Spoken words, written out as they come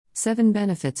7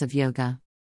 Benefits of Yoga.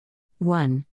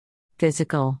 1.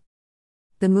 Physical.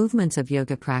 The movements of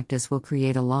yoga practice will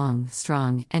create a long,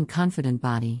 strong, and confident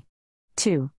body.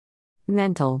 2.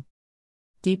 Mental.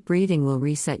 Deep breathing will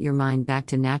reset your mind back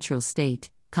to natural state,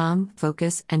 calm,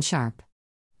 focus, and sharp.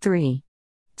 3.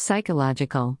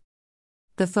 Psychological.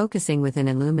 The focusing within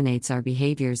illuminates our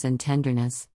behaviors and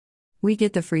tenderness. We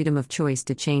get the freedom of choice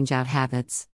to change out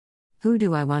habits. Who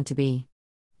do I want to be?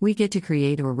 We get to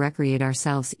create or recreate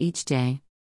ourselves each day.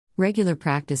 Regular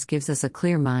practice gives us a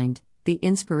clear mind, the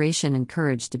inspiration and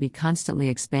courage to be constantly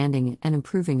expanding and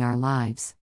improving our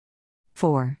lives.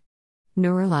 4.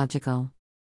 Neurological.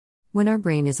 When our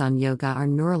brain is on yoga, our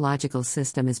neurological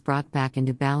system is brought back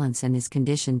into balance and is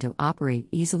conditioned to operate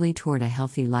easily toward a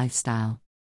healthy lifestyle.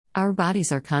 Our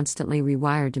bodies are constantly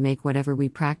rewired to make whatever we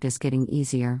practice getting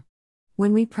easier.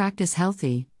 When we practice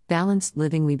healthy, balanced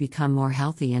living, we become more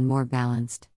healthy and more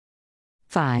balanced.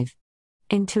 5.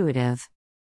 Intuitive.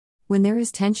 When there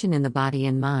is tension in the body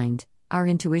and mind, our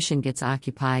intuition gets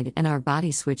occupied and our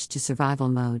body switches to survival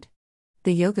mode.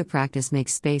 The yoga practice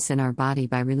makes space in our body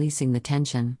by releasing the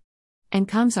tension and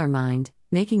calms our mind,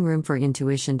 making room for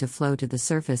intuition to flow to the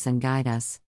surface and guide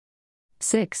us.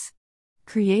 6.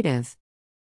 Creative.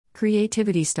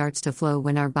 Creativity starts to flow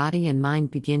when our body and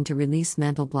mind begin to release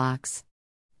mental blocks.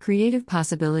 Creative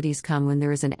possibilities come when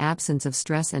there is an absence of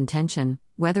stress and tension,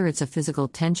 whether it's a physical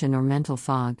tension or mental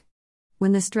fog.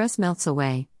 When the stress melts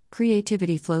away,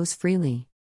 creativity flows freely.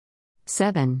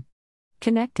 7.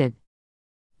 Connected.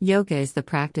 Yoga is the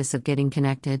practice of getting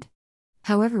connected.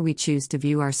 However we choose to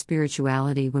view our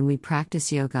spirituality when we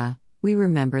practice yoga, we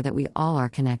remember that we all are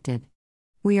connected.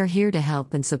 We are here to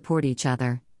help and support each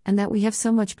other, and that we have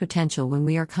so much potential when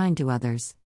we are kind to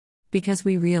others. Because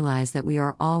we realize that we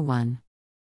are all one.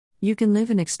 You can live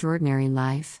an extraordinary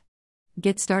life.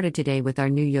 Get started today with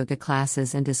our new yoga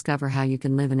classes and discover how you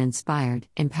can live an inspired,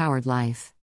 empowered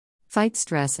life. Fight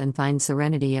stress and find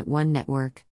serenity at One Network.